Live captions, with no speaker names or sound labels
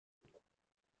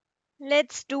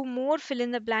Let's do more fill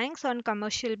in the blanks on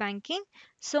commercial banking.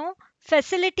 So,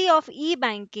 facility of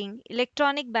e-banking,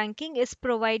 electronic banking is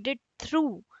provided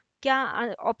through, क्या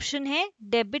option है?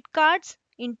 Debit cards,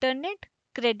 internet,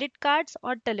 credit cards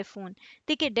और telephone.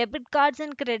 देखिए, debit cards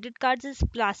and credit cards is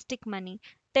plastic money.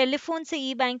 Telephone से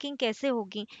ई banking कैसे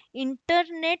होगी?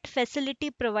 Internet facility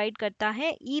provide करता है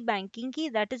ई banking की,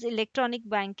 दैट इज इलेक्ट्रॉनिक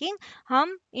बैंकिंग.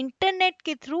 हम इंटरनेट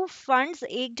के थ्रू फंड्स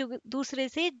एक दूसरे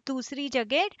से दूसरी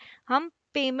जगह हम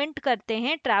पेमेंट करते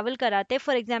हैं, ट्रैवल कराते हैं.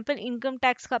 फॉर एग्जांपल इनकम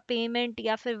टैक्स का पेमेंट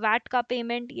या फिर वैट का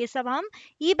पेमेंट, ये सब हम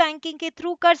ई बैंकिंग के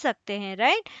थ्रू कर सकते हैं,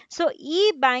 right? So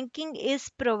E banking is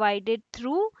provided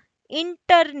through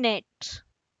internet.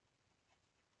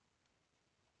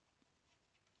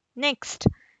 Next,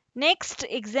 next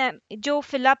exam जो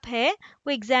फिलअप है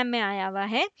वो एग्जाम में आया हुआ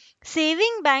है.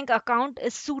 Saving bank account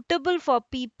is suitable for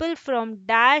people from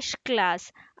dash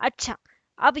class. अच्छा,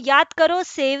 अब याद करो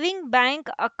सेविंग बैंक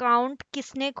अकाउंट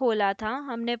किसने खोला था?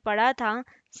 हमने पढ़ा था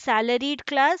सैलरीड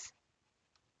क्लास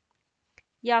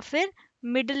या फिर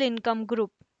मिडिल इनकम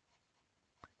ग्रुप.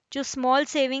 जो स्मॉल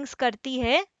सेविंग्स करती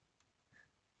है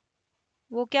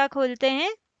वो क्या खोलते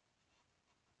हैं?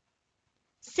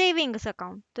 Savings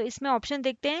account. तो इसमें ऑप्शन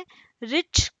देखते हैं,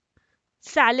 रिच,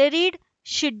 सैलरीड,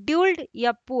 शेड्यूल्ड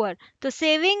या पुअर. तो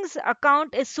savings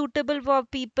account is suitable for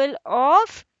people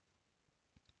of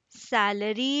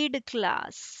salaried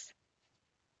class.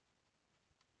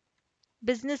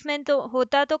 Businessman तो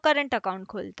होता तो करंट अकाउंट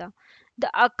खोलता. The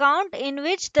account in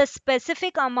which the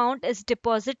specific amount is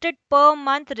deposited per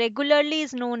month regularly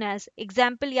is known as.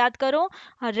 Example याद करो,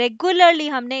 regularly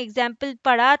हमने example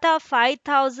पढ़ा था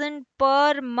 5,000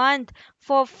 per month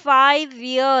for 5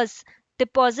 years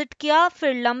deposit किया,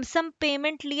 फिर लमसम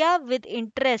पेमेंट लिया विद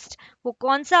इंटरेस्ट. वो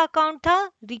कौन सा अकाउंट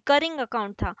था? रिकरिंग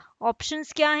अकाउंट था.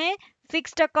 ऑप्शंस क्या है?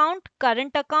 Fixed account,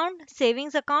 current account,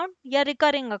 savings account या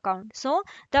recurring account. So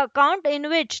the account in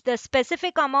which the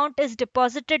specific amount is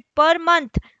deposited per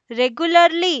month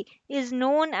regularly is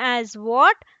known as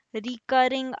what?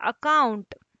 Recurring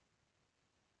account.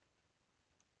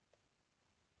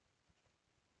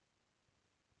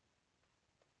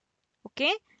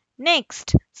 Okay.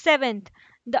 Next, seventh,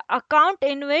 the account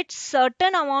in which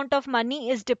certain amount of money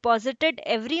is deposited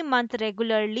every month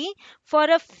regularly for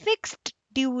a fixed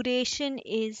duration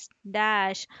is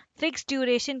dash. Fixed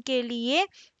duration के लिए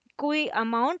कोई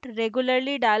amount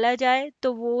regularly डाला जाए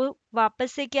तो वो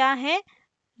वापस से क्या है?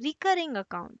 Recurring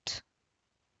account.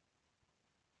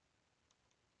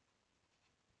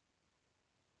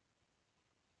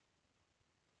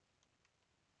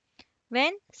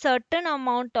 when certain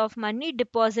amount of money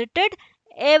deposited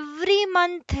every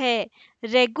month है.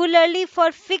 रेगुलरली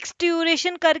फॉर फिक्स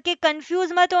ड्यूरेशन करके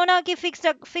कंफ्यूज मत होना कि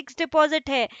फिक्स डिपॉजिट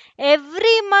है.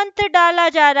 एवरी मंथ डाला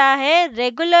जा रहा है,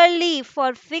 रेगुलरली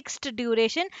फॉर फिक्स्ड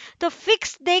ड्यूरेशन. तो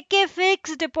फिक्स देख के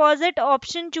फिक्स डिपॉजिट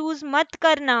ऑप्शन चूज मत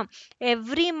करना.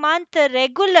 Every month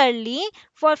regularly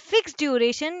for fix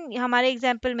duration, हमारे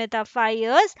एग्जाम्पल में था 5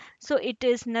 years. So it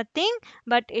is nothing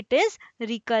but it is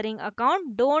recurring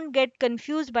account. Don't get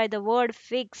confused by the word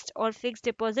fixed और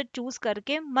fixed deposit choose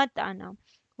करके मत आना.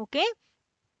 Okay.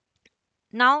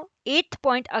 Now eighth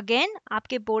point again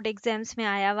आपके board exams में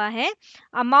आया हुआ है.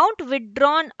 Amount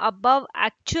withdrawn above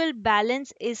actual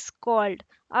balance is called.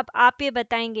 अब आप ये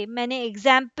बताएंगे, मैंने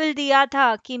एग्जाम्पल दिया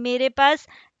था कि मेरे पास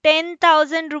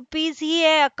 10,000 रुपीज ही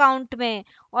है अकाउंट में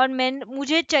और मैं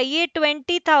मुझे चाहिए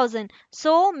 20,000.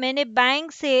 सो मैंने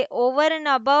बैंक से over and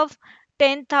above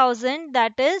 10,000,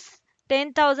 that is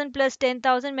 10,000 plus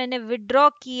 10,000 मैंने विदड्रॉ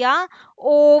किया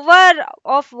over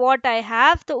of what I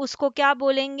have, तो उसको क्या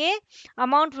बोलेंगे?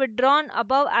 Amount withdrawn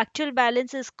above actual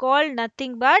balance is called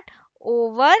nothing but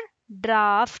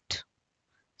overdraft.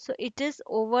 So it is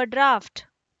overdraft.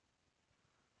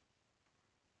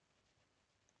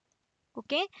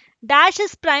 Okay. Dash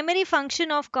is primary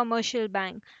function of commercial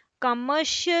bank.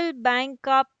 Commercial bank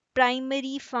का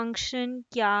primary function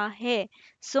क्या है?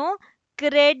 So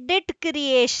credit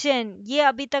creation, ये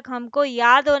अभी तक हमको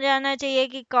याद हो जाना चाहिए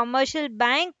कि कमर्शियल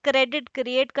बैंक क्रेडिट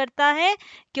क्रिएट करता है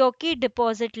क्योंकि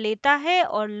डिपॉजिट लेता है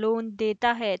और लोन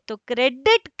देता है. तो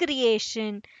credit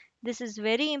creation, this is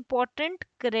very important.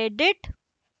 Credit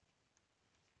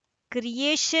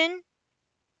creation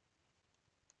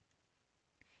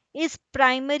is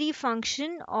primary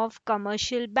function of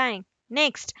commercial bank.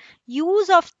 Next, use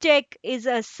of check is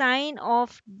a sign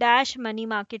of dash money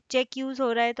market. Check use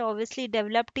हो रहा है तो obviously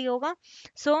developed ही होगा.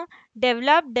 So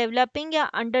developed, developing या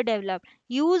underdeveloped.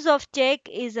 Use of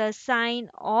check is a sign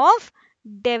of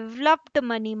developed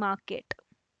money market.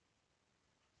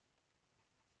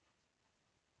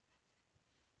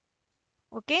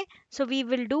 Okay, so we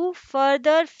will do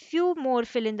further few more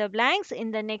fill in the blanks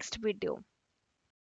in the next video.